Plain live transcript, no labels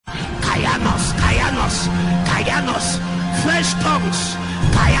Kayanos, Kayanos, fresh tongues,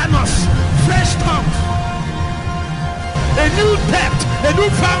 Kayanos, fresh tongues. A new depth, a new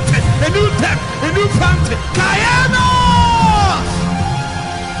fountain, a new depth, a new fountain. Kayanos!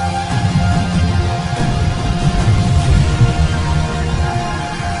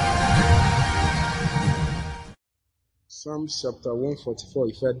 Psalms chapter 144.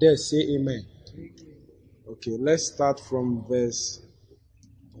 If you are there, say amen. Okay, let's start from verse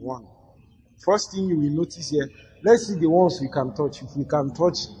 1. First thing you will notice here, let's see the ones we can touch. If we can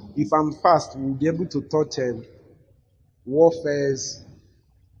touch, if I'm fast, we'll be able to touch warfare's,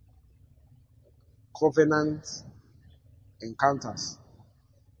 covenant, encounters.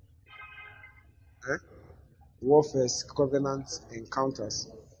 Warfare's, covenant, encounters.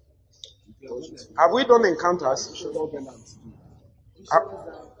 Have we done encounters?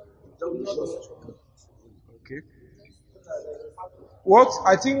 Okay.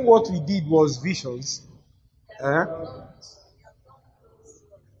 I think what we did was visions. Have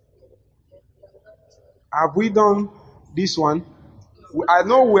we done this one? I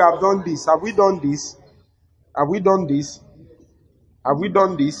know we have done this. Have we done this? Have we done this? Have we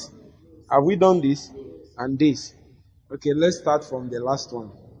done this? Have we done this? And this. Okay, let's start from the last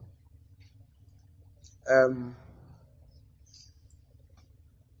one.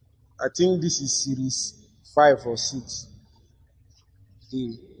 I think this is series 5 or 6.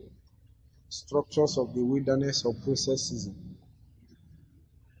 The structures of the wilderness or process season.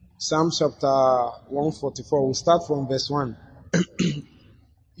 Psalm chapter 144. We'll start from verse 1.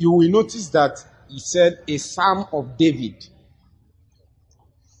 You will notice that he said a psalm of David.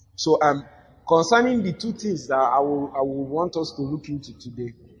 So concerning the two things that I will want us to look into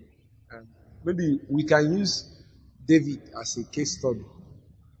today, maybe we can use David as a case study.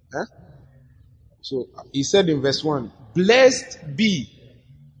 So he said in verse 1, blessed be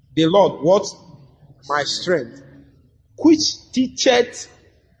the Lord, what? My strength, which teacheth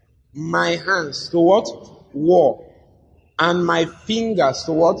my hands to what? War, and my fingers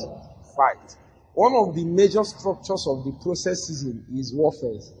to what? Fight. One of the major structures of the process season is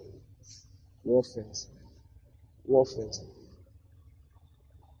warfare. Warfare. Warfare.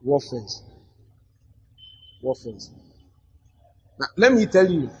 Warfare. Warfare. Now, let me tell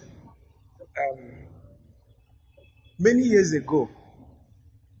you, many years ago,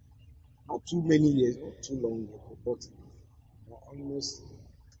 not too many years, or too long ago, but almost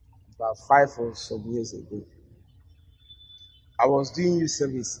about 5 or some years ago, I was doing youth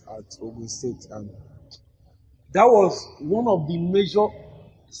service at Ogun State, and that was one of the major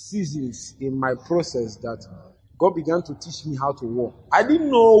seasons in my process that God began to teach me how to war. I didn't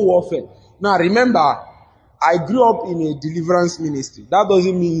know warfare. Now remember, I grew up in a deliverance ministry. That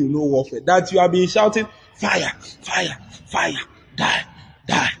doesn't mean you know warfare. That you have been shouting, fire, fire, fire, die,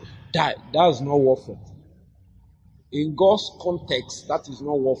 die, die. That's not warfare. In God's context, that is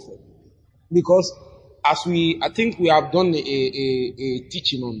not warfare. Because I think we have done a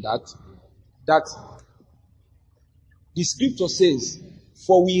teaching on that the scripture says,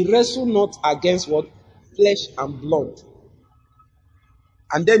 for we wrestle not against what? Flesh and blood.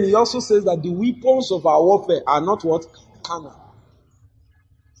 And then he also says that the weapons of our warfare are not what? Carnal.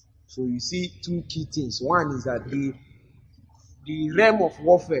 So you see two key things. One is that the realm of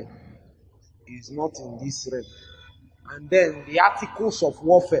warfare is not in this realm. And then the articles of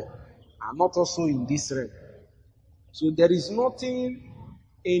warfare are not also in this realm. So there is nothing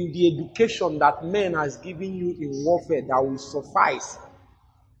in the education that man has given you in warfare that will suffice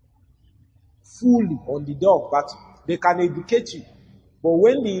fully on the day of battle. They can educate you. But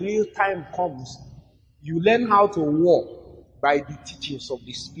when the real time comes, you learn how to war by the teachings of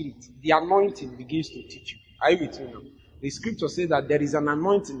the Spirit. The anointing begins to teach you. Are you with me now? The scripture says that there is an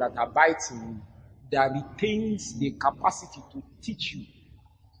anointing that abides in you, that retains the capacity to teach you.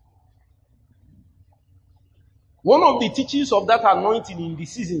 One of the teachings of that anointing in the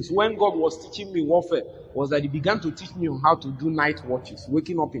seasons when God was teaching me warfare was that he began to teach me on how to do night watches,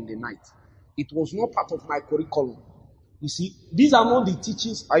 waking up in the night. It was not part of my curriculum. You see, these are not the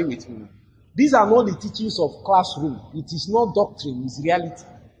teachings. Are you with me now? These are not the teachings of classroom. It is not doctrine, it's reality.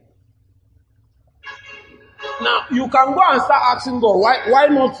 Now, you can go and start asking God, why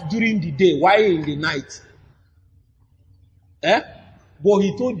not during the day? Why in the night? But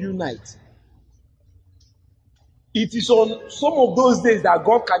he told you night. It is on some of those days that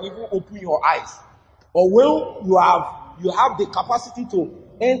God can even open your eyes. Or when you have the capacity to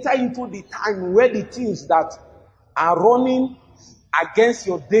enter into the time where the things that are running against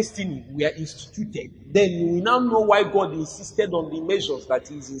your destiny were instituted. Then you will now know why God insisted on the measures that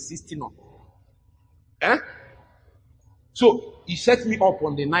he is insisting on. So he set me up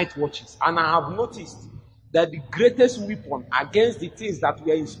on the night watches, and I have noticed that the greatest weapon against the things that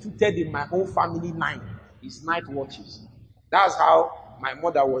were instituted in my own family line is night watches. That's how my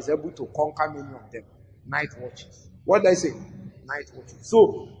mother was able to conquer many of them. Night watches. What did I say? Night watches.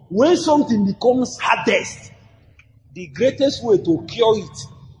 So when something becomes hardest, the greatest way to cure it.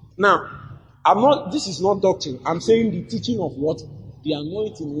 Now, this is not doctrine. I'm saying the teaching of what? The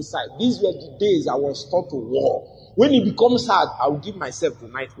anointing inside. These were the days I was taught to war. When it becomes hard, I will give myself to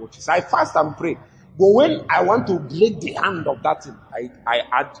night watches. I fast and pray. But when I want to break the hand of that thing, I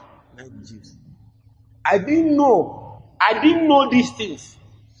add night watches. I didn't know these things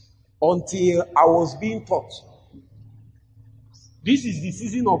until I was being taught. This is the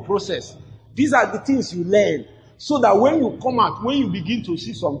season of process. These are the things you learn. So that when you come out, when you begin to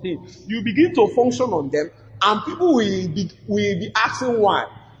see something, you begin to function on them, and people will be asking why.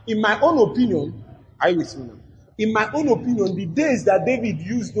 In my own opinion, are you with me now? In my own opinion, the days that David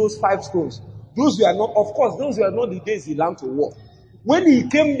used those 5 stones, those were not the days he learned to war. When he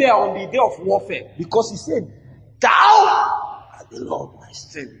came there on the day of warfare, because he said, "Thou art the Lord my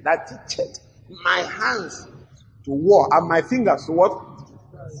strength, that teacheth my hands to war and my fingers to what?"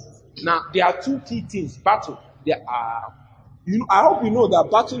 Now, there are 2 key things. Battle. I hope you know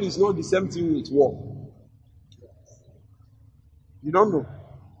that battle is not the same thing with war. You don't know.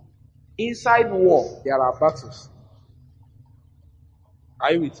 Inside war, there are battles.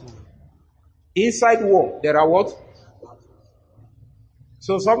 Are you with me? Inside war, there are what?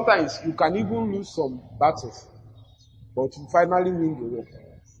 So sometimes you can even lose some battles, but you finally win the war.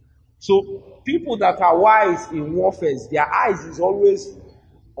 So people that are wise in warfare, their eyes is always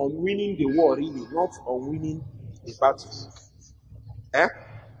on winning the war, really, not on winning the battles.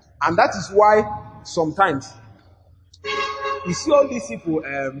 And that is why sometimes you see all these people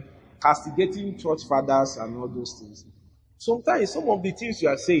castigating church fathers and all those things. Sometimes some of the things you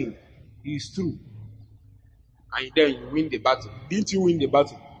are saying is true, and then you win the battle. Didn't you win the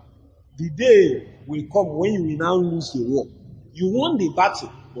battle? The day will come when you will now lose the war. You won the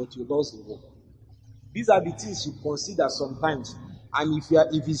battle, but you lost the war. These are the things you consider sometimes. And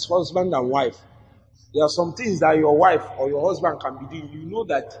if it's husband and wife, there are some things that your wife or your husband can be doing. You know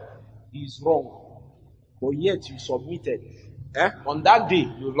that is wrong, but yet you submitted. On that day,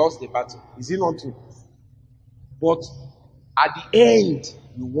 you lost the battle. Is it not true? But at the end,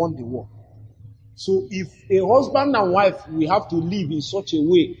 you won the war. So if a husband and wife will have to live in such a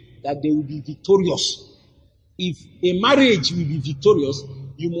way that they will be victorious, if a marriage will be victorious,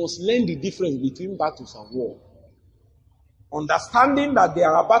 you must learn the difference between battles and war. Understanding that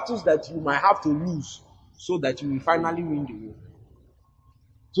there are battles that you might have to lose so that you will finally win the war.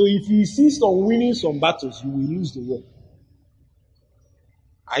 So if you insist on winning some battles, you will lose the war.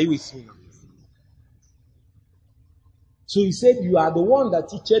 Are you with me now? So he said, "You are the one that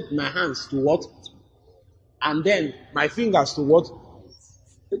teacheth my hands to what? And then my fingers to what?"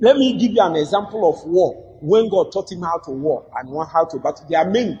 Let me give you an example of war. When God taught him how to war and how to battle. There are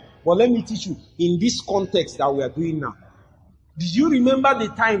many, but let me teach you in this context that we are doing now. Did you remember the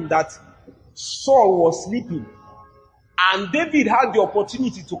time that Saul was sleeping and David had the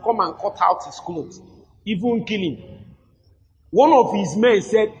opportunity to come and cut out his clothes, even kill him? One of his men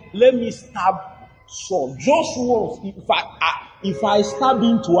said, "Let me stab Saul just once. If I stab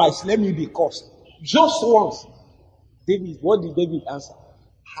him twice, let me be cursed. Just once." What did David answer?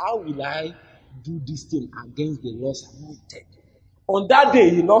 "How will I do this thing against the Lord's anointed?" On that day,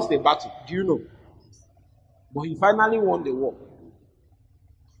 he lost the battle. Do you know? But he finally won the war.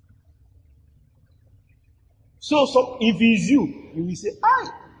 So if it's you will say,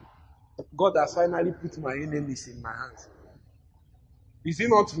 God has finally put my enemies in my hands. Is it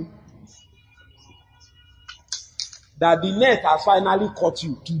not true? That the net has finally caught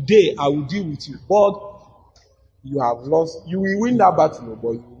you. Today, I will deal with you. But you have lost. You will win that battle,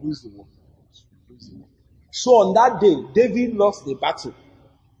 but you will lose the war. So on that day, David lost the battle.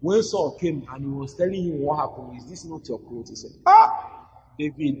 When Saul came and he was telling him what happened, "Is this not your clothes?" He said,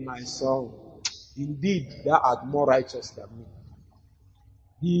 "David, my son, indeed thou art more righteous than me."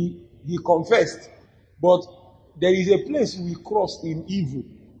 He confessed, but there is a place we cross in evil.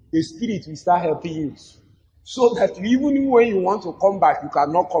 A spirit will start helping you, so that even when you want to come back, you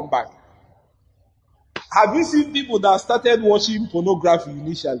cannot come back. Have you seen people that started watching pornography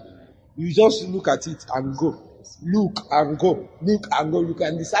initially? You just look at it and go. Look and go. Look and go. You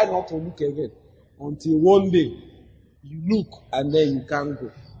can decide not to look again until one day you look and then you can't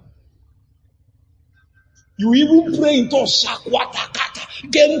go. You even pray into Shakwatakata,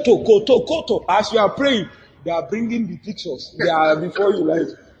 get to Koto. As you are praying, they are bringing the pictures. They are before you, like.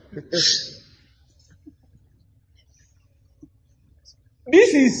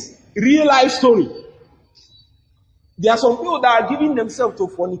 This is real life story. There are some people that are giving themselves to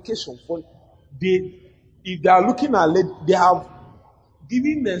fornication. If they are looking at they have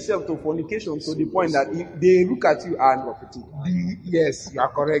given themselves to fornication to the point that if they look at you and yes, you are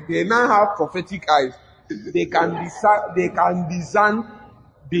correct. They now have prophetic eyes. They can discern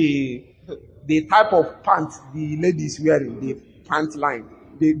the type of pants the lady is wearing, the pant line.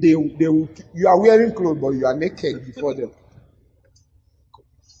 You are wearing clothes, but you are naked before them.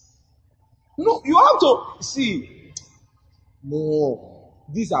 No, you have to see. No,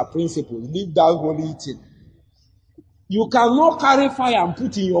 these are principles. Leave that holy thing. You cannot carry fire and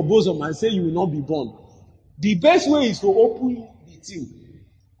put in your bosom and say you will not be burned. The best way is to open the thing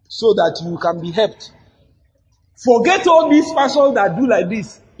so that you can be helped. Forget all these pastors that do like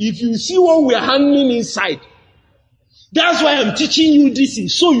this. If you see what we are handling inside, that's why I'm teaching you this thing,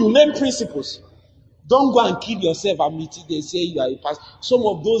 so you learn principles. Don't go and kill yourself and meet it. They say you are a pastor. Some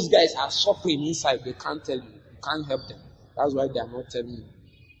of those guys are suffering inside. They can't tell you. You can't help them. That's why they are not telling you.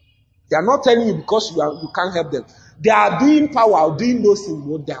 They are not telling you because you can't help them. They are doing power, doing those things,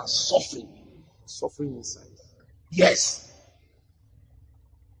 but they are suffering. Suffering inside. Yes.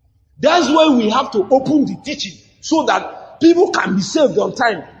 That's why we have to open the teaching so that people can be saved on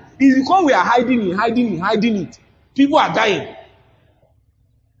time. It's because we are hiding it. People are dying.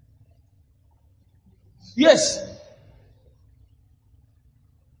 Yes.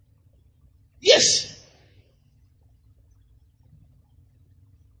 Yes.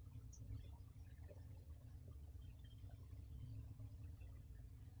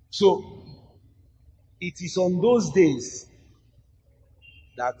 So, it is on those days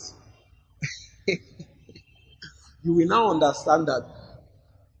that you will now understand that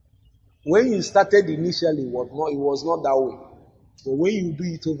when you started initially, it was not that way. But when you do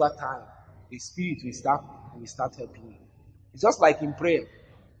it over time, the Spirit will start helping you. It's just like in prayer.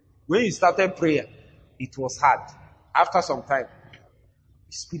 When you started prayer, it was hard. After some time,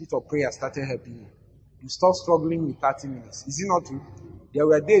 the Spirit of prayer started helping you. You stop struggling with 30 minutes. Is it not true? There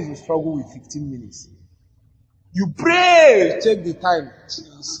were days you struggle with 15 minutes. You pray, check the time.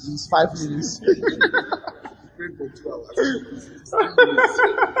 It's 5 minutes. Pray for 2 hours.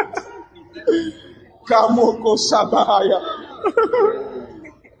 Kamoko Sabahaya.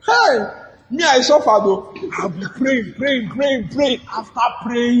 Hey, me I suffer though. I'll be praying. After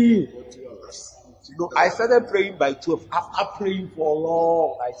praying, I started praying by 12. After praying for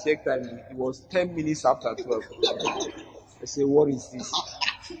long, I checked and it was 10 minutes after 12. I say, what is this?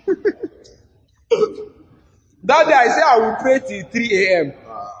 That day I said I will pray till 3 a.m.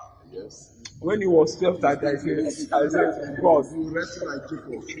 Yes. When it was 12:30, I said, God, you rest like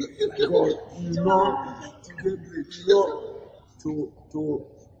Jacob. God, to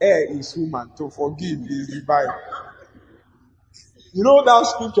err is human, to forgive is divine. You know that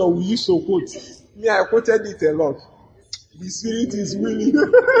scripture we used to quote? Me, I quoted it a lot. The spirit is willing.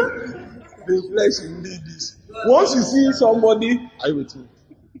 The flesh indeed is. Once you see somebody,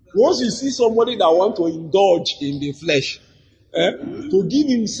 once you see somebody that want to indulge in the flesh, to give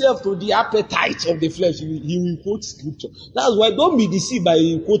himself to the appetite of the flesh, he will quote scripture. That's why don't be deceived by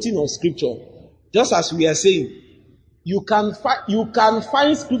quoting of scripture. Just as we are saying, you can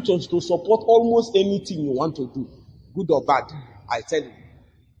find scriptures to support almost anything you want to do, good or bad. I tell you,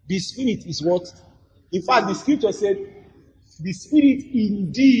 the spirit is what. In fact, the scripture said, the spirit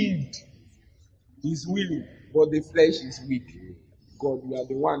indeed is willing, but the flesh is weak. God, you are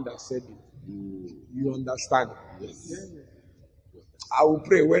the one that said it. You understand? Yes. I will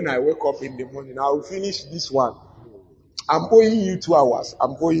pray when I wake up in the morning. I will finish this one. I'm owing you 2 hours.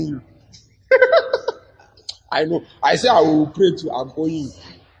 I'm owing you. I know. I say I will pray too. I'm owing you.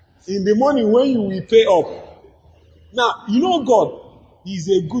 In the morning when you will pay up. Now, you know God, He is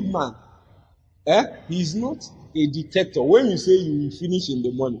a good man. He is not a dictator. When you say you will finish in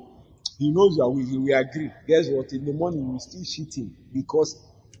the morning, He knows you are with you. We agree. Guess what? In the morning, you will still cheat Him because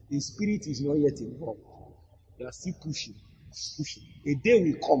the spirit is not yet involved. You are still pushing. A day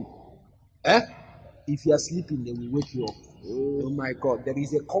will come. If you are sleeping, they will wake you up. Oh my God. There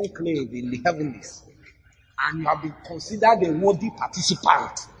is a conclave in the heavens. And you have been considered a worthy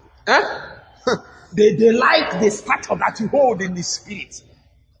participant. They like the stature that you hold in the spirit.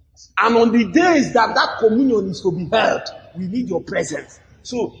 And on the days that communion is to be held, we need your presence.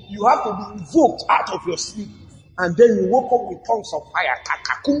 So you have to be invoked out of your sleep. And then you woke up with tongues of fire.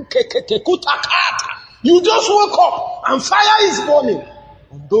 You just woke up and fire is burning.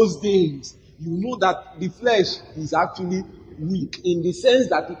 On those days, you know that the flesh is actually weak in the sense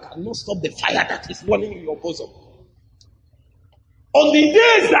that it cannot stop the fire that is burning in your bosom. On the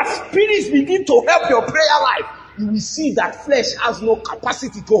days that spirits begin to help your prayer life, you will see that flesh has no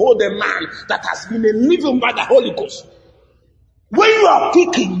capacity to hold a man that has been living by the Holy Ghost. When you are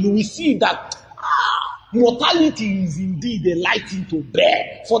picking, you will see that mortality is indeed a lighting to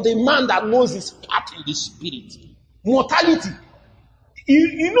bear for the man that knows his part in the spirit. Mortality.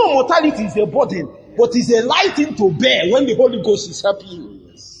 You know, mortality is a burden, but it's a lighting to bear when the Holy Ghost is helping you.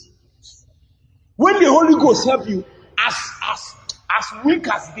 When the Holy Ghost helps you, as weak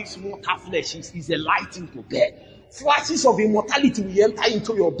as this mortal flesh is a lighting to bear. Flashes of immortality will enter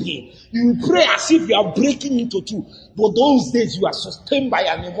into your being. You will pray as if you are breaking into two. But those days you are sustained by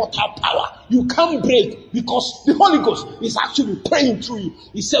an immortal power. You can't break because the Holy Ghost is actually praying through you.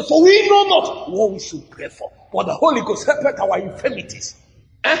 He said, for we know not what we should pray for. But the Holy Ghost helpeth our infirmities.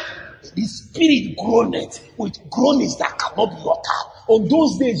 The Spirit groaneth with groanings that cannot be uttered. On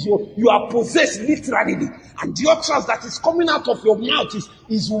those days you are possessed literally. And the utterance that is coming out of your mouth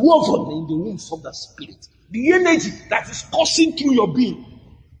is woven in the wombs of the Spirit. The energy that is coursing through your being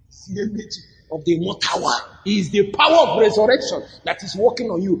is the energy of the immortal one. It is the power of resurrection that is working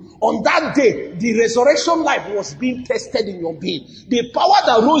on you. On that day, the resurrection life was being tested in your being. The power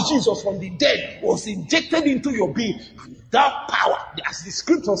that rose Jesus from the dead was injected into your being. And that power, as the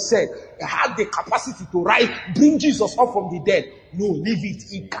scripture said, had the capacity to bring Jesus up from the dead. No, leave it.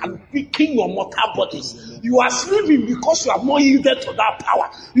 It can quicken your mortal bodies. You are sleeping because you have not yielded to that power.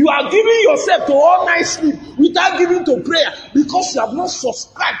 You are giving yourself to all night sleep without giving to prayer because you have not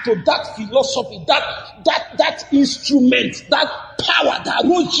subscribed to that philosophy, that instrument, that power that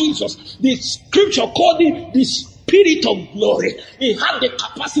rose Jesus. The scripture called it the Spirit of glory. He had the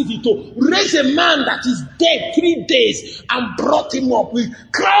capacity to raise a man that is dead 3 days and brought him up,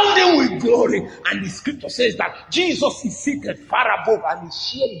 crowned him with glory. And the scripture says that Jesus is seated far above and he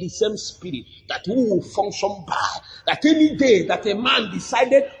shared the same spirit that we will function by. That any day that a man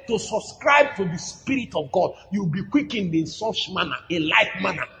decided to subscribe to the Spirit of God, you'll be quickened in such manner, a like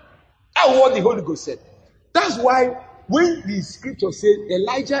manner. That's what the Holy Ghost said. That's why when the scripture says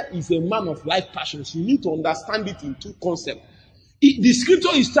Elijah is a man of like passions, you need to understand it in two concepts. The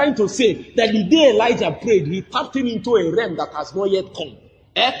scripture is trying to say that the day Elijah prayed, he tapped into a realm that has not yet come.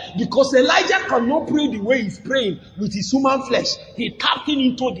 Because Elijah cannot pray the way he's praying with his human flesh. He tapped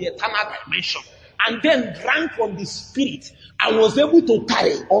into the eternal dimension and then drank from the Spirit and was able to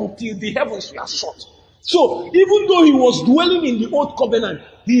tarry until the heavens were shut. So even though he was dwelling in the old covenant,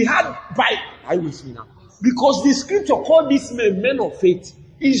 he had are you with me now? Because the scripture called these men of faith.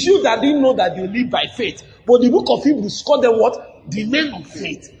 It's you that didn't know that they live by faith. But the book of Hebrews called them what? The men of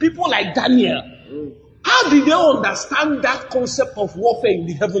faith. People like Daniel. How did they understand that concept of warfare in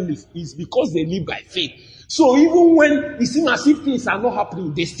the heavens? Is because they live by faith. So even when it seems as if things are not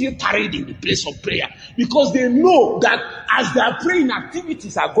happening, they still tarried in the place of prayer. Because they know that as their praying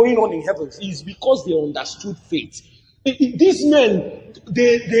activities are going on in heavens, it's because they understood faith. These men,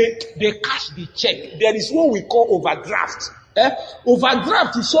 they cash the check. There is what we call overdraft.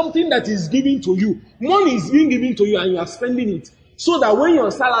 Overdraft is something that is given to you. Money is being given to you and you are spending it. So that when your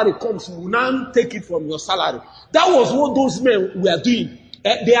salary comes, you will now take it from your salary. That was what those men were doing.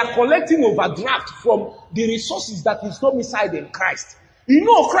 They are collecting overdraft from the resources that is not inside in Christ. You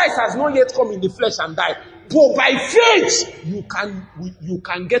know Christ has not yet come in the flesh and died. But by faith, you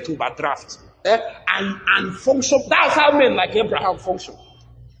can get overdraft. And function. That's how men like Abraham function.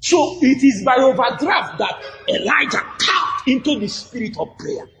 So it is by overdraft that Elijah tapped into the spirit of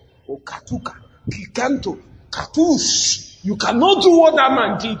prayer. Okatuka, Kikanto, Katush. You cannot do what that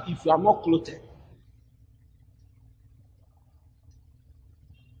man did if you are not clothed.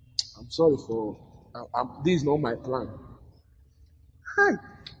 I'm sorry for this is not my plan. Hi.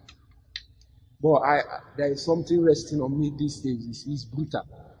 But there is something resting on me these days. It's brutal.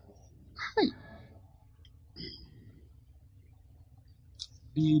 Hi.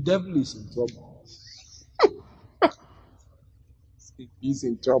 The devil is in trouble. He's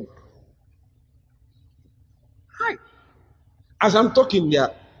in trouble. Hi. As I'm talking there,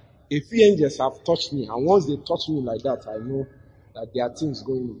 a few angels have touched me. And once they touch me like that, I know that there are things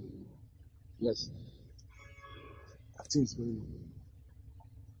going on. Yes. There are things going on.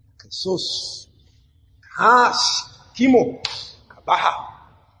 So, Kimo, Kabaha,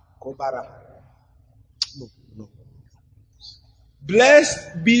 Kobara. No.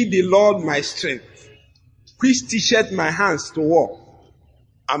 Blessed be the Lord my strength, which teacheth my hands to walk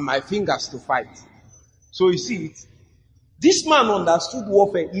and my fingers to fight. So you see it. This man understood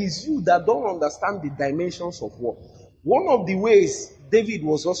warfare. Is you that don't understand the dimensions of war. One of the ways David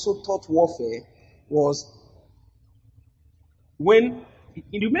was also taught warfare was when,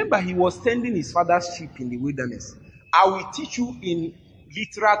 remember, he was tending his father's sheep in the wilderness. I will teach you in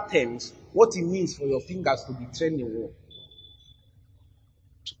literal terms what it means for your fingers to be trained in war.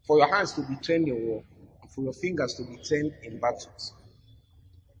 For your hands to be trained in war. And for your fingers to be trained in battles.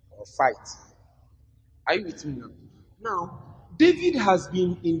 Or fight. Are you with me now? Now, David has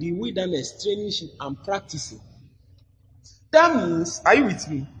been in the wilderness training sheep and practicing. That means, are you with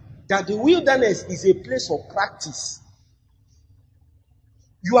me? That the wilderness is a place of practice.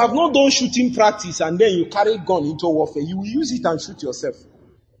 You have not done shooting practice and then you carry gun into warfare. You will use it and shoot yourself.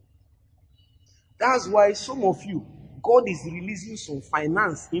 That's why some of you, God is releasing some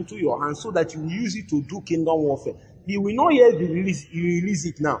finance into your hands so that you will use it to do kingdom warfare. He will not yet release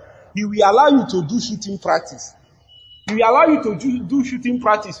it now. He will allow you to do shooting practice. He will allow you to do shooting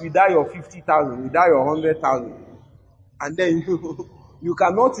practice without your 50,000, without your 100,000. And then you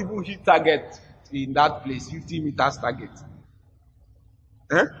cannot even hit target in that place, 50 meters target.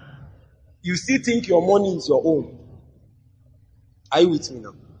 You still think your money is your own. Are you with me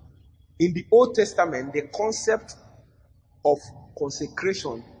now? In the Old Testament, the concept of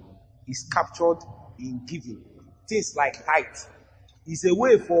consecration is captured in giving. Things like tithe is a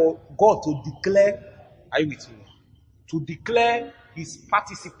way for God to declare, are you with me? To declare his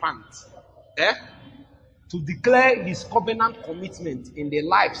participant. To declare his covenant commitment in the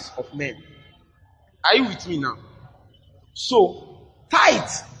lives of men. Are you with me now? So, tithe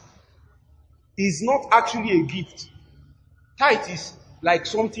is not actually a gift. Tithe is like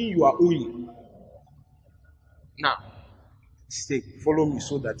something you are owing. Now, stay, follow me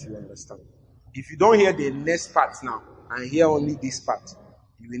so that you understand. If you don't hear the next part now, and hear only this part,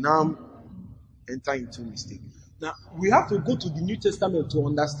 you will now enter into mistake. Now, we have to go to the New Testament to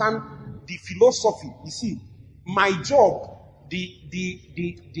understand the philosophy. You see, my job, the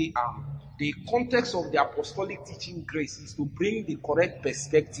context of the apostolic teaching grace is to bring the correct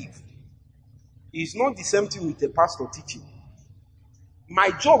perspective. It's not the same thing with a pastor teaching.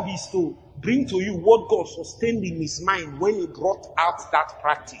 My job is to bring to you what God sustained in his mind when he brought out that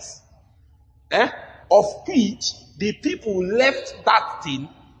practice. Of which the people left that thing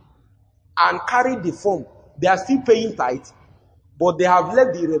and carried the form. They are still paying tithe, but they have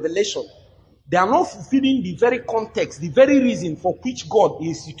left the revelation. They are not fulfilling the very context, the very reason for which God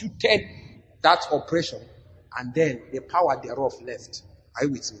instituted that operation. And then the power thereof left. Are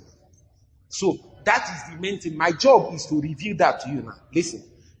you with me? So that is the main thing. My job is to reveal that to you now. Listen,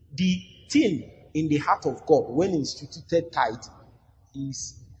 the thing in the heart of God when he instituted tithe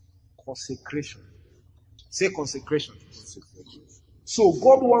is consecration. Say consecration. Consecration. So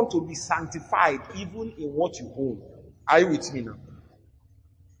God wants to be sanctified even in what you own. Are you with me now?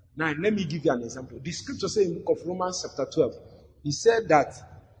 Now, let me give you an example. The scripture says in the book of Romans chapter 12, he said that,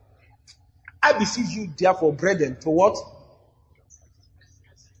 I beseech you therefore, brethren, to what?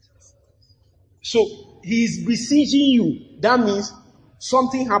 So, he is beseeching you. That means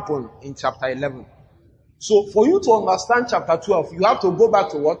something happened in chapter 11. So, for you to understand chapter 12, you have to go back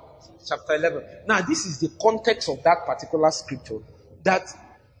to what? Chapter 11. Now, this is the context of that particular scripture. That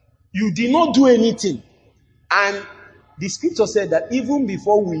you did not do anything. And the scripture said that even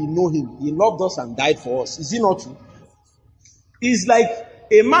before we know him, he loved us and died for us. Is it not true? It's like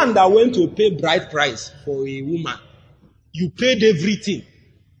a man that went to pay bride price for a woman. You paid everything.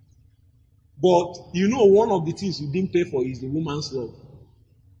 But you know one of the things you didn't pay for is the woman's love.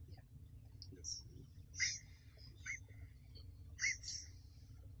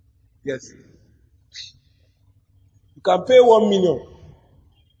 Yes. You can pay 1 million.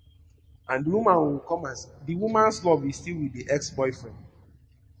 And the woman will come and the woman's love is still with the ex-boyfriend.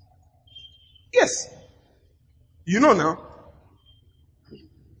 Yes. You know now.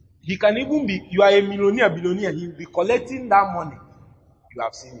 He can even be, you are a billionaire, he will be collecting that money. You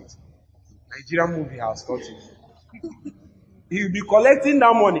have seen it. Nigerian movie has taught you. He will be collecting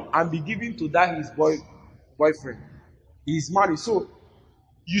that money and be giving to that his boyfriend. He is married. So,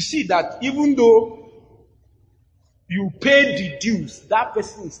 you see that even though you paid the dues, that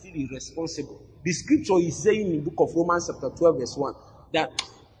person is still irresponsible. The scripture is saying in the book of Romans chapter 12 verse 1 that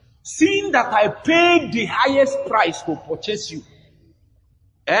seeing that I paid the highest price to purchase you,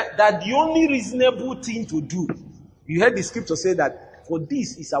 that the only reasonable thing to do, you heard the scripture say that for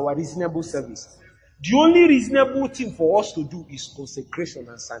this is our reasonable service. The only reasonable thing for us to do is consecration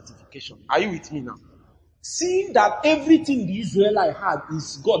and sanctification. Are you with me now? Seeing that everything the Israelites had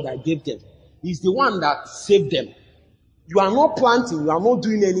is God that gave them. He's the one that saved them. You are not planting, you are not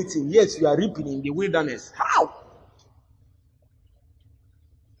doing anything, yet you are reaping in the wilderness. How?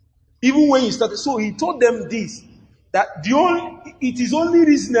 Even when you started, so he told them this, that it is only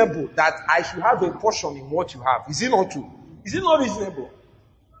reasonable that I should have a portion in what you have. Is it not true? Is it not reasonable?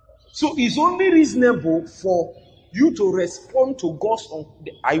 So it's only reasonable for you to respond to God's,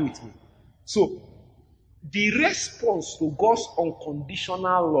 are you with me? So, the response to God's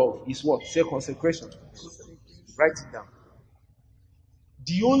unconditional love is what? Say consecration. Write it down.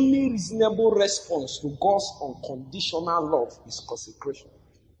 The only reasonable response to God's unconditional love is consecration.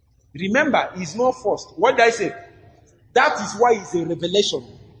 Remember, it's not forced. What did I say? That is why it's a revelation.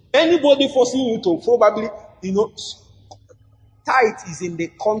 Anybody forcing you to probably, tithe is in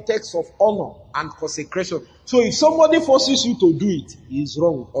the context of honor and consecration. So if somebody forces you to do it, it is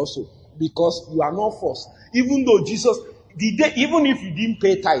wrong also. Because you are not forced. Even though Jesus, even if you didn't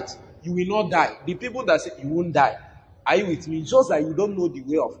pay tithe, you will not die. The people that say you won't die, are you with me? It's just that you don't know the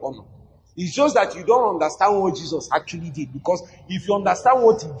way of honor. It's just that you don't understand what Jesus actually did. Because if you understand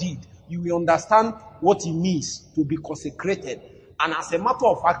what he did, you will understand what it means to be consecrated. And as a matter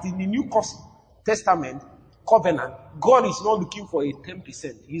of fact, in the New Testament covenant, God is not looking for a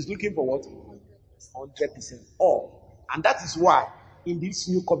 10%. He's looking for what? 100%. All. And that is why in this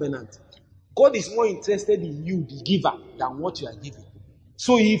new covenant, God is more interested in you, the giver, than what you are giving.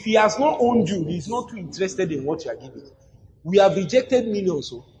 So if he has not owned you, he is not too interested in what you are giving. We have rejected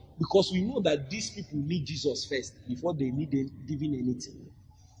millions because we know that these people need Jesus first before they need giving anything.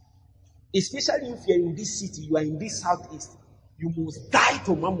 Especially if you are in this city, you are in this southeast, you must die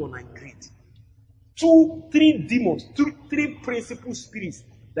to mammon and greed. 2, 3 demons, 3 principal spirits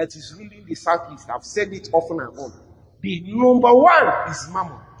that is ruling the southeast. I've said it often and on. The number 1 is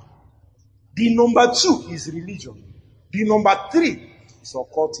mammon. The number 2 is religion. The number 3 is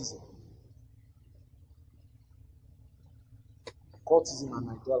occultism. Occultism and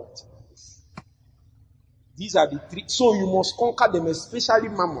idolatry. These are the 3. So you must conquer them, especially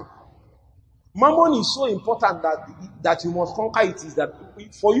mammon. Mammon is so important that you must conquer it. Is that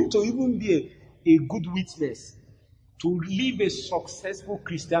for you to even be a good witness, to live a successful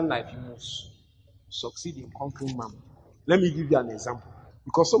Christian life, you must succeed in conquering mammon. Let me give you an example.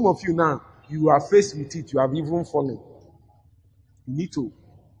 Because some of you now, you are faced with it, you have even fallen. You need to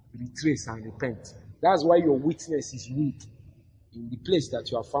retrace and repent. That's why your witness is weak in the place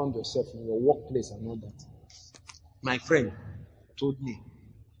that you have found yourself, in your workplace and all that. My friend told me,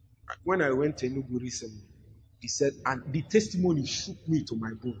 when I went to Enugu recently, he said, and the testimony shook me to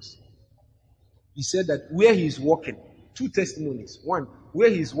my bones. He said that where he is working, 2 testimonies. One, where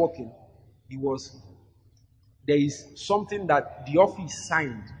he is working, there is something that the office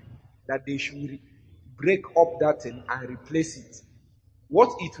signed that they should break up that thing and replace it. What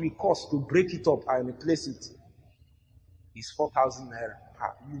it will cost to break it up and replace it is 4,000 naira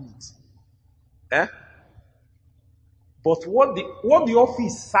per unit. But what the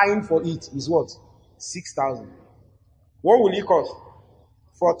office signed for it is what? 6,000. What will it cost?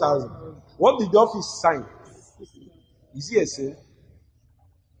 4,000. What did the office sign? Is he a sale?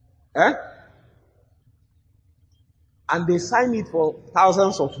 And they sign it for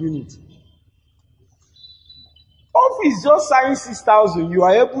thousands of units. Office just signed 6,000. You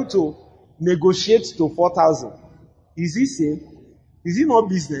are able to negotiate to 4,000. Is he sale? Is it not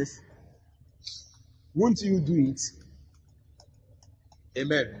business? Won't you do it?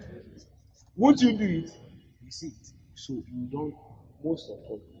 Amen. Won't you do it? You see it. So you don't, most of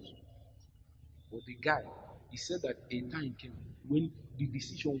all. But the guy, he said that a time came when the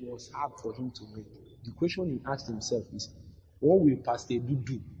decision was hard for him to make. The question he asked himself is, what will Pastor Edu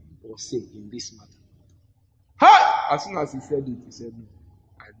do or say in this matter? Ha! As soon as he said it, he said, no,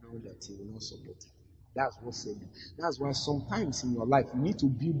 I know that he will not support it. That's what said it. That's why sometimes in your life, you need to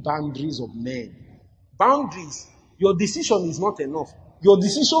build boundaries of men. Boundaries. Your decision is not enough. Your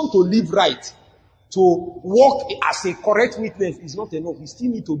decision to live right, to walk as a correct witness is not enough. You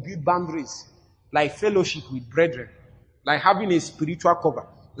still need to build boundaries. Like fellowship with brethren. Like having a spiritual cover.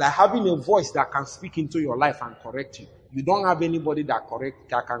 Like having a voice that can speak into your life and correct you. You don't have anybody that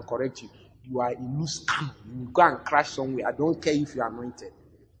can correct you. You are a loose cannon. You go and crash somewhere. I don't care if you are anointed.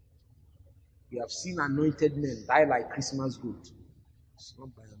 We have seen anointed men die like Christmas gold. It's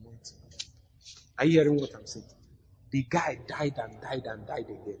not by anointing. Are you hearing what I'm saying? The guy died and died and died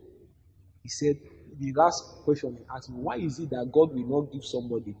again. He said, the last question he asked me, why is it that God will not give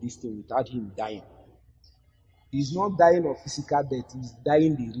somebody this thing without him dying? He's not dying of physical death, he's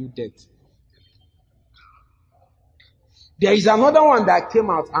dying the real death. There is another one that came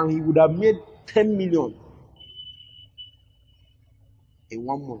out and he would have made 10 million in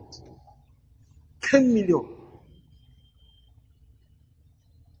 1 month. 10 million.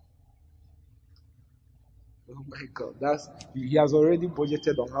 Oh my God, he has already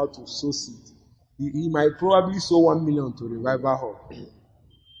budgeted on how to sow seed. He might probably sow 1 million to Revival Hall.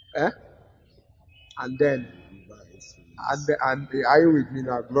 And then, are you with me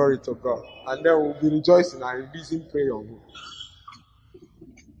now? Glory to God. And then we'll be rejoicing and releasing prayer on him.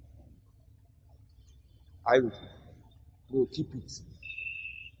 I will. No, keep it.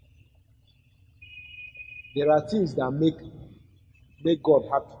 There are things that make God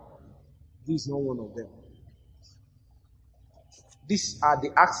happy. This is not one of them. These are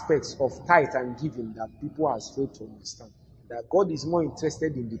the aspects of tithe and giving that people are afraid to understand. That God is more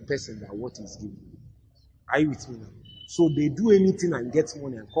interested in the person than what is given. Are you with me now? So they do anything and get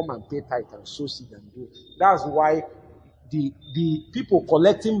money and come and pay tithe and sow seed and do. That's why the people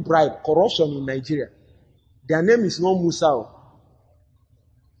collecting bribe, corruption in Nigeria, their name is not Musa.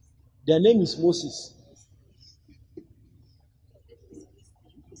 Their name is Moses.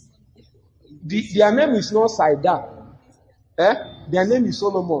 Their name is not Saida. Their name is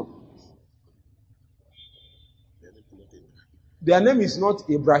Solomon. Their name is not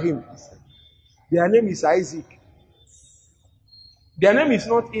Ibrahim. Their name is Isaac. Their name is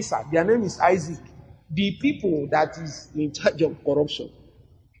not Isa. Their name is Isaac. The people that is in charge of corruption,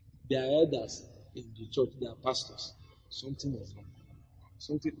 they are elders in the church. They are pastors. Something like that.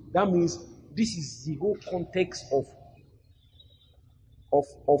 Something that means this is the whole context of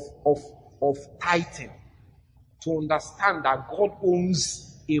tithing. To understand that God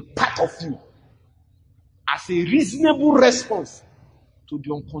owns a part of you as a reasonable response to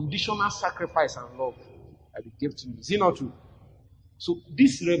the unconditional sacrifice and love that He gave to you. Is it not true? So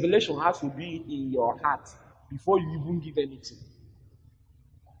this revelation has to be in your heart before you even give anything.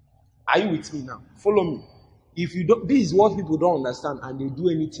 Are you with me now? Follow me. If you don't, this is what people don't understand, and they do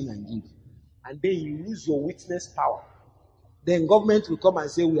anything and give, and then you lose your witness power. Then government will come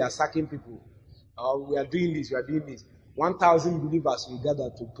and say we are sacking people. We are doing this, we are doing this. 1,000 believers will gather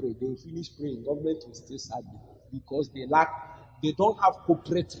to pray. They will finish praying. Government will still sack them because they don't have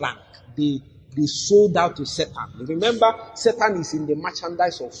corporate rank. They sold out to Satan. Remember, Satan is in the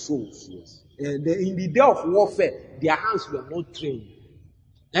merchandise of souls. Yes. In the day of warfare, their hands were not trained.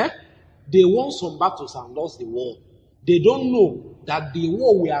 They won some battles and lost the war. They don't know that the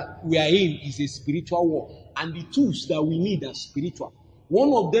war we are in is a spiritual war. And the tools that we need are spiritual.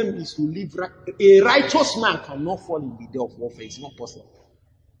 One of them is to live right. A righteous man cannot fall in the day of warfare. It's not possible.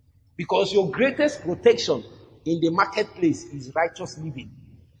 Because your greatest protection in the marketplace is righteous living.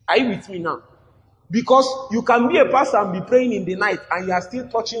 Are you with me now? Because you can be a pastor and be praying in the night and you are still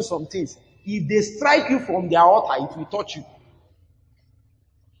touching some things. If they strike you from their altar, it will touch you.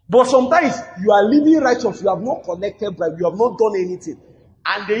 But sometimes you are living righteous, you have not collected bribe, you have not done anything.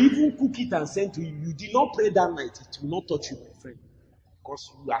 And they even cook it and send to you. You did not pray that night, it will not touch you, my friend.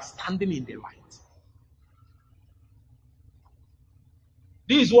 Because you are standing in the light.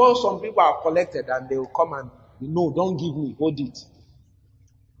 This is what some people have collected and they will come and, no, don't give me, hold it.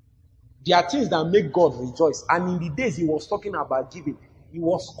 There are things that make God rejoice. And in the days he was talking about giving, he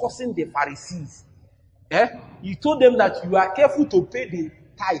was cursing the Pharisees. He told them that you are careful to pay the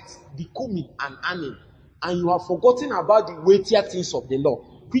tithe, the kumi and anim, and you have forgotten about the weightier things of the law,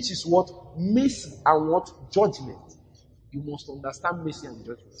 which is what? Mercy and what? Judgment. You must understand mercy and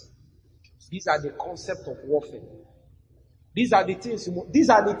judgment. These are the concept of warfare. These are the things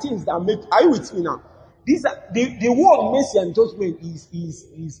that make. Are you with me now? These are the word mercy and judgment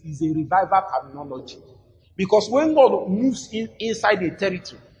is a revival terminology. Because when God moves inside a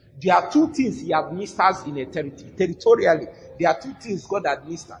territory, there are two things he administers in a territory. Territorially, there are two things God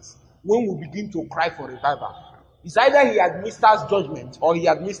administers when we begin to cry for revival. It's either he administers judgment or he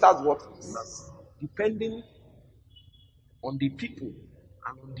administers what? Depending on the people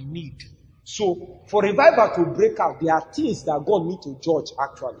and on the need. So, for revival to break out, there are things that God needs to judge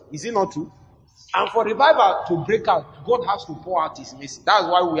actually. Is it not true? And for revival to break out, God has to pour out his mercy. That's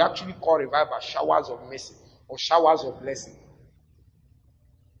why we actually call revival showers of mercy or showers of blessing.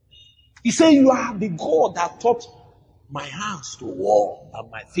 He said, you are the God that taught my hands to war and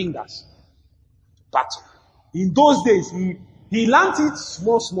my fingers to battle. In those days, he learned it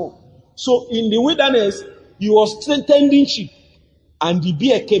small. So in the wilderness, he was tending sheep. And the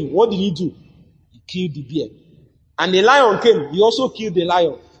bear came. What did he do? He killed the bear. And the lion came. He also killed the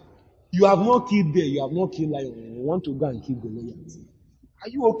lion. You have not killed bear. You have not killed lion. You want to go and kill Goliath. Are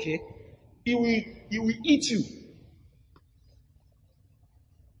you okay? He will eat you.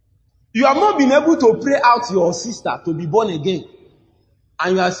 You have not been able to pray out your sister to be born again.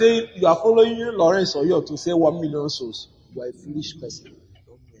 And you are saying, you are following Lawrence or you to say 1 million souls. You are a foolish person.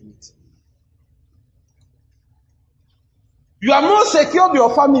 Don't do anything. You have not secured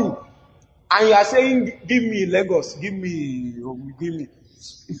your family. And you are saying, give me Lagos, give me.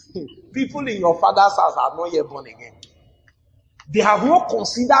 People in your father's house are not yet born again. They have not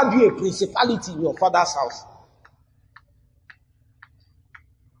considered you a principality in your father's house.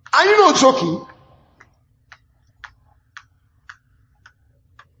 Are you not joking?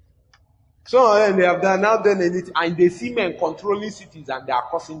 Some of them, they have now done anything, and they see men controlling cities and they are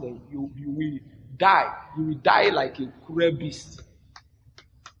causing them. You will die. You will die like a cruel beast.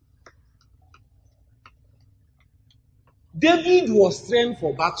 David was trained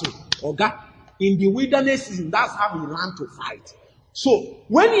for battle. Okay? In the wilderness season, that's how he learned to fight. So,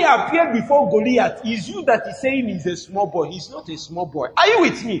 when he appeared before Goliath, it's you that is saying he's a small boy. He's not a small boy. Are you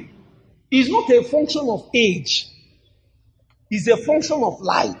with me? It's not a function of age. It's a function of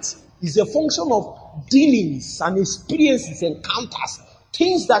light. It's a function of dealings and experiences, encounters,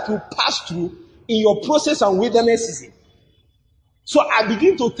 things that you pass through in your process and wilderness season. So I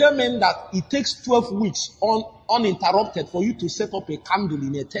begin to tell men that it takes 12 weeks uninterrupted for you to set up a candle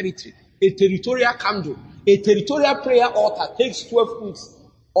in a territory, a territorial candle. A territorial prayer altar takes 12 weeks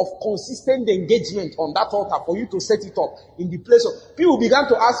of consistent engagement on that altar for you to set it up in the place of. People began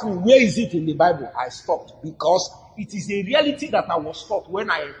to ask me, where is it in the Bible? I stopped because it is a reality that I was taught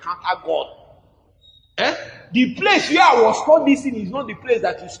when I encountered God. The place where I was taught this thing is not the place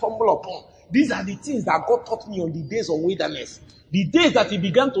that you stumble upon. These are the things that God taught me on the days of wilderness. The days that he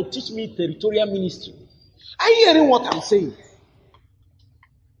began to teach me territorial ministry. Are you hearing what I'm saying?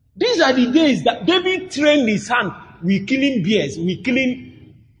 These are the days that David trained his hand with killing bears, with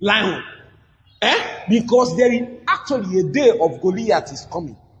killing lions. Because there is actually a day of Goliath is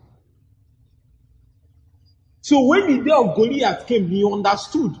coming. So when the day of Goliath came, he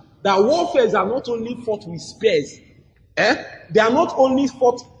understood that warfares are not only fought with spears. They are not only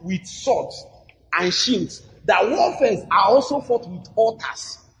fought with swords and shields. That warfares are also fought with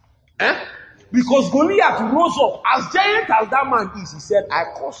altars. Because Goliath rose up, as giant as that man is, he said, I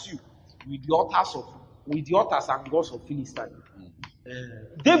curse you with the altars and gods of Philistine.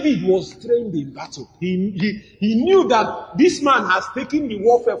 David was trained in battle. He knew that this man has taken the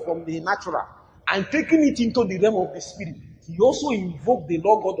warfare from the natural and taken it into the realm of the spirit. He also invoked the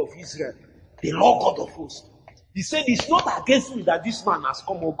Lord God of Israel, the Lord God of hosts. He said, it's not against me that this man has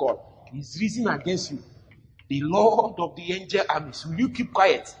come, O God. He's risen against you. The Lord of the angel armies. Will you keep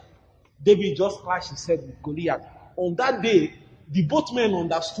quiet? David just clashed his head with Goliath. On that day, the both men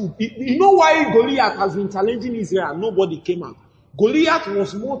understood. You know why Goliath has been challenging Israel and nobody came out? Goliath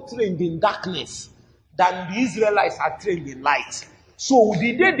was more trained in darkness than the Israelites had trained in light. So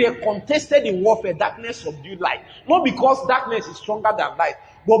the day they contested in warfare, darkness subdued light. Not because darkness is stronger than light,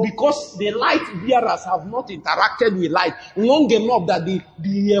 but because the light bearers have not interacted with light long enough that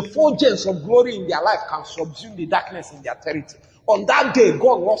the effulgence of glory in their life can subdue the darkness in their territory. On that day,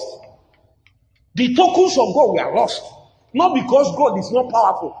 God lost. The tokens of God were lost. Not because God is not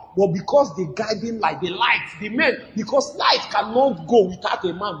powerful, but because the guiding light, the light, the men, because light cannot go without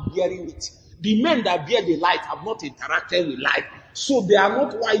a man bearing it. The men that bear the light have not interacted with light. So they are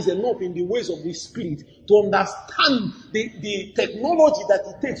not wise enough in the ways of the Spirit to understand the technology that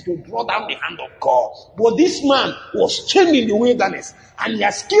it takes to draw down the hand of God. But this man was chained in the wilderness and he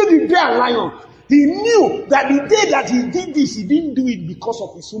has killed the bear and lion. He knew that the day that he did this, he didn't do it because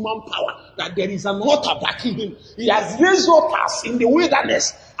of his human power. That there is an altar backing him. He has raised altars in the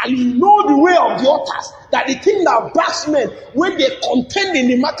wilderness. And you know the way of the altars. That the thing that backs men when they contend in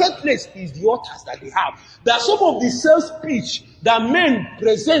the marketplace is the altars that they have. There are some of the sales pitch that men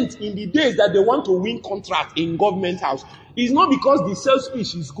present in the days that they want to win contract in government house. It's not because the sales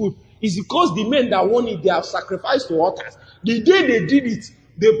pitch is good. It's because the men that won it, they have sacrificed to altars. The day they did it,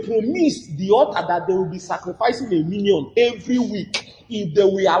 they promised the altar that they will be sacrificing $1 million every week if they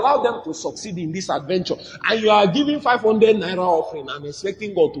will allow them to succeed in this adventure. And you are giving 500 naira offering and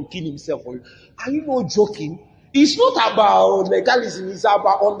expecting God to kill himself for you. Are you not joking? It's not about legalism. It's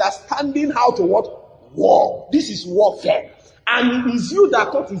about understanding how to what? War. This is warfare. And it is you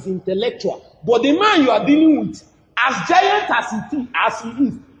that thought is intellectual. But the man you are dealing with, as giant as he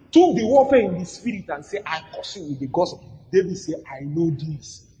is, took the warfare in the spirit and said, I curse you with the gospel. David said, I know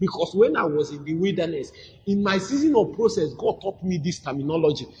this. Because when I was in the wilderness, in my season of process, God taught me this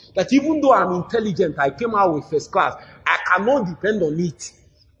terminology. That even though I'm intelligent, I came out with first class, I cannot depend on it.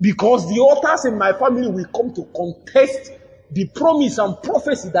 Because the altars in my family will come to contest the promise and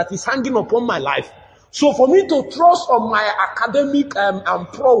prophecy that is hanging upon my life. So for me to trust on my academic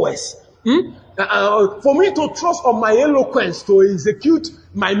prowess, for me to trust on my eloquence to execute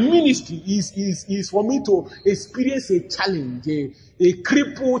my ministry is for me to experience a challenge, a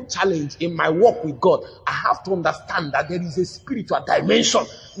crippled challenge in my walk with God. I have to understand that there is a spiritual dimension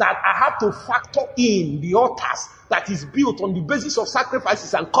that I have to factor in the altars that is built on the basis of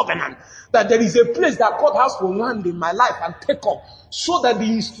sacrifices and covenant. That there is a place that God has to land in my life and take up, so that the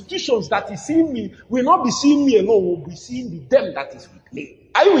institutions that is seeing me will not be seeing me alone, will be seeing them that is with me.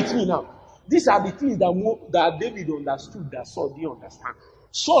 Are you with me now? These are the things that David understood that Saul didn't understand.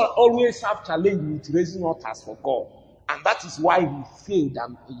 Saul always have challenge with raising altars for God. And that is why he failed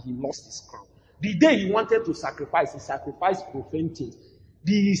and he lost his crown. The day he wanted to sacrifice, he sacrificed profane things.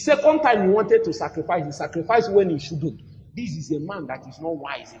 The second time he wanted to sacrifice, he sacrificed when he shouldn't. This is a man that is not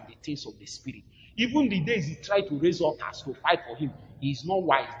wise in the things of the spirit. Even the days he tried to raise altars to fight for him, he is not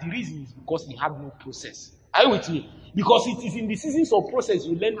wise. The reason is because he had no process. Are you with me? Because it is in the seasons of process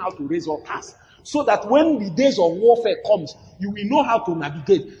you learn how to raise altars. So that when the days of warfare comes, you will know how to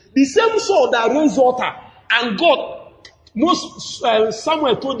navigate. The same Saul that raised altar, and God,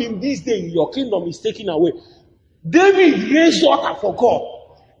 Samuel told him, this day your kingdom is taken away. David raised altar for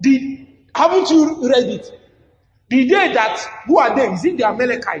God. Haven't you read it? The day that, who are they? Is it the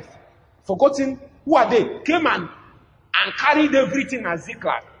Amalekites? Forgotten, who are they? Came and carried everything as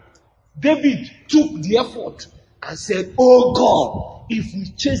Ziklag. David took the effort and said, oh God, if we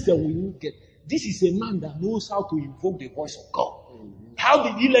chase them, we will get. This is a man that knows how to invoke the voice of God. How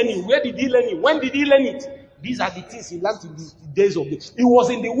did he learn it? Where did he learn it? When did he learn it? These are the things he learned in the days of the. It was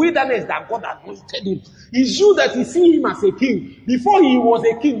in the wilderness that God anointed him. It's you that you see him as a king. Before he was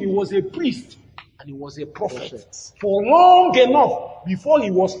a king, he was a priest and he was a prophet. For long enough before he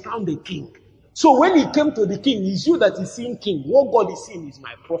was crowned a king. So when he came to the king, it's you that is seeing king. What God is seeing is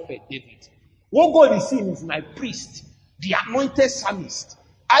my prophet David. What God is seeing is my priest, the anointed psalmist.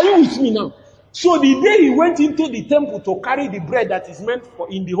 Are you with me now? So the day he went into the temple to carry the bread that is meant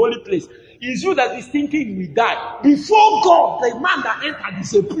for in the holy place, it's you that is thinking he will die. Before God, the man that entered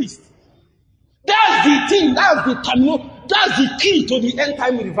is a priest. That's the thing, that's the key to the end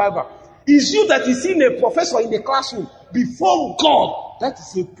time revival. It's you that is seeing a professor in the classroom. Before God, that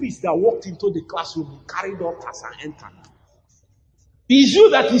is a priest that walked into the classroom, he carried altars and entered. It's you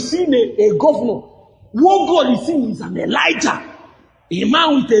that is seeing a governor. What God is seeing is an Elijah. A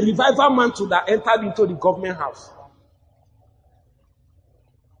man with a revival mantle that entered into the government house.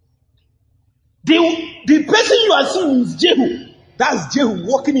 The person you are seeing is Jehu. That's Jehu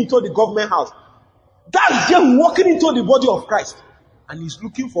walking into the government house. That's Jehu walking into the body of Christ. And he's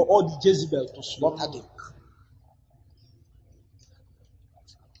looking for all the Jezebels to slaughter them.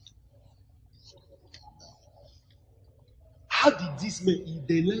 How did this man?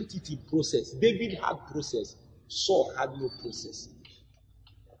 They learned it in process. David had process. Saul had no process.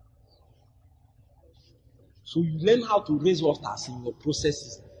 So you learn how to raise altars in your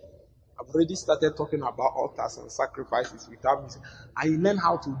processes. I've already started talking about altars and sacrifices without missing. I learn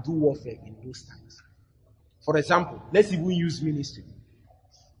how to do warfare in those times. For example, let's even use ministry.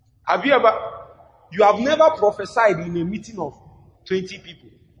 You have never prophesied in a meeting of 20 people.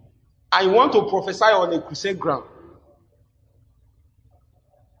 I want to prophesy on a crusade ground.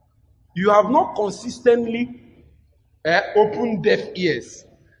 You have not consistently opened deaf ears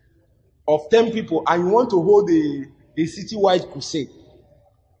of 10 people and you want to hold a city-wide crusade.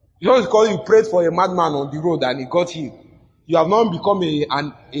 Just because you prayed for a madman on the road and he got healed, you have not become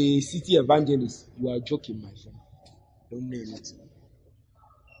a city evangelist. You are joking, my friend. Don't know anything.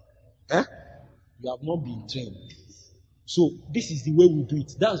 You have not been trained. So this is the way we do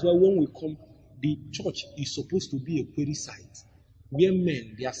it. That's why when we come, the church is supposed to be a query site where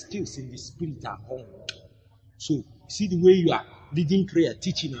men, their skills in the spirit are honed. So see the way you are leading prayer,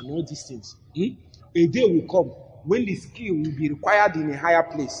 teaching, and all these things. A day will come when the skill will be required in a higher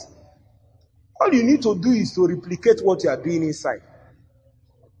place. All you need to do is to replicate what you are doing inside.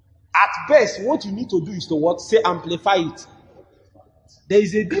 At best, what you need to do is to what? Say amplify it. There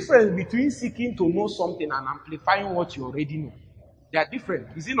is a difference between seeking to know something and amplifying what you already know. They are different.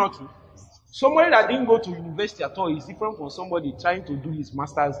 Is it not true? Somebody that didn't go to university at all is different from somebody trying to do his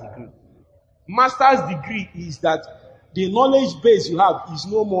master's degree. Master's degree is that the knowledge base you have is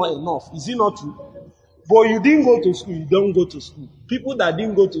no more enough. Is it not true? But you didn't go to school, you don't go to school. People that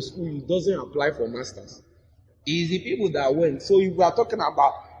didn't go to school, it doesn't apply for masters. It's the people that went. So if we are talking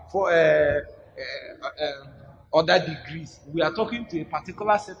about for other degrees, we are talking to a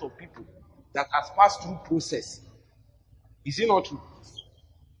particular set of people that has passed through process. Is it not true?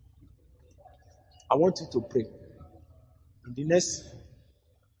 I want you to pray. In the next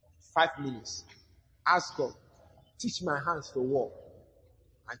 5 minutes, ask God, teach my hands to walk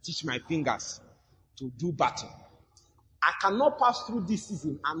and teach my fingers to do battle. I cannot pass through this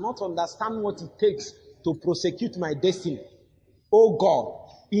season and not understand what it takes to prosecute my destiny. Oh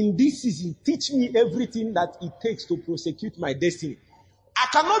God, in this season, teach me everything that it takes to prosecute my destiny. I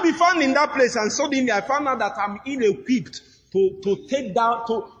cannot be found in that place and suddenly I found out that I'm ill-equipped to take down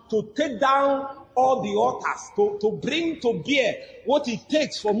all the altars, to bring to bear what it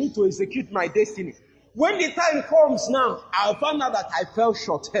takes for me to execute my destiny. When the time comes now, I found out that I fell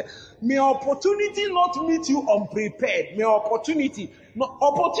short. May opportunity not meet you unprepared. May opportunity No,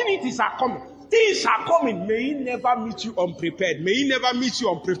 opportunities are coming. Things are coming. May He never meet you unprepared. May He never meet you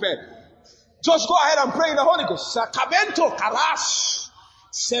unprepared. Just go ahead and pray in the Holy Ghost. Sakabento karash.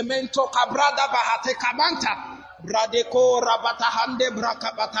 Semento kabrada bahate kabanta. Bradeko rabata hande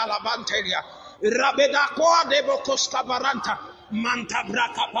brakabata labanteria. Rabeda koa debo koskabaranta. Manta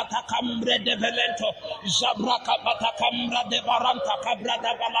braka pata kambre de velento. Zabraka pata kamra de baranta.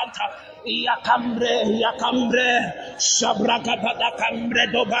 Kabrada balanta. Yakambre, Shabraka pata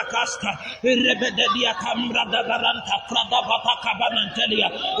kambre do bakasta. Rebede dia kamra de baranta. Krada pata kabanantelia.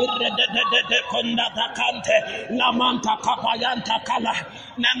 Irede konda da kante. Lamanta kapayanta kala.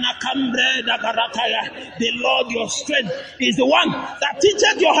 Nana kambre da barataya. The Lord your strength is the one that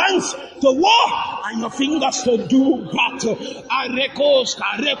teaches your hands to war and your fingers to do battle. Rekoska,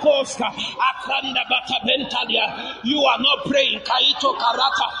 Akanda Bakabentalia. You are not praying. Kaito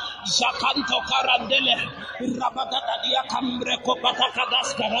Karata, Zakanto Karandele, Rabadadia Cambre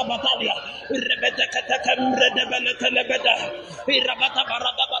Kopatakadas Karabatalia, Rebecca Cambre de Beletelebeda, Rabata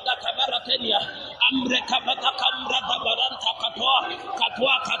Barabada Kabaratenia, Ambre Kabata Cambra da Baranta Katua,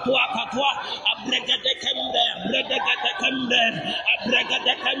 Abrega de Cambre,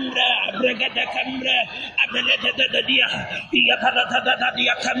 Abrega de Cambre, Abelete de Dia.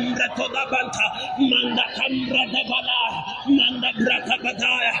 Dia Cambra toda banta, Manda Cambra de Bala, Manda Braka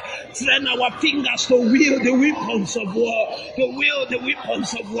Badaya. Train our fingers to wield the weapons of war,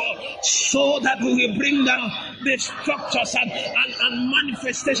 so that we will bring down the structures and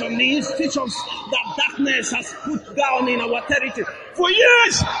manifestation, the institutions that darkness has put down in our territory for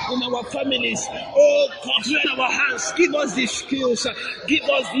years, in our families. Oh God, train our hands, give us the skills, give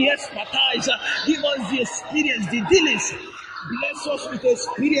us the expertise, give us the experience, the dealings. Bless us with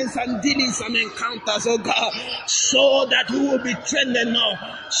experience and dealings and encounters, oh God, so that we will be trained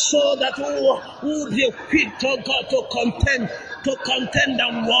enough, so that we will be equipped, oh God, to contend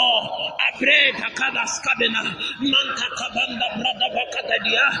and war. Abre takada skabena, manta kabanda brada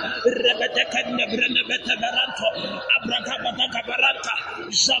bakadadia, rebete kende brene bete baranto, abraka bata kabaranta,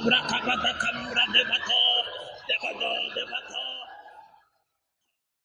 zabra kabata kamra debato.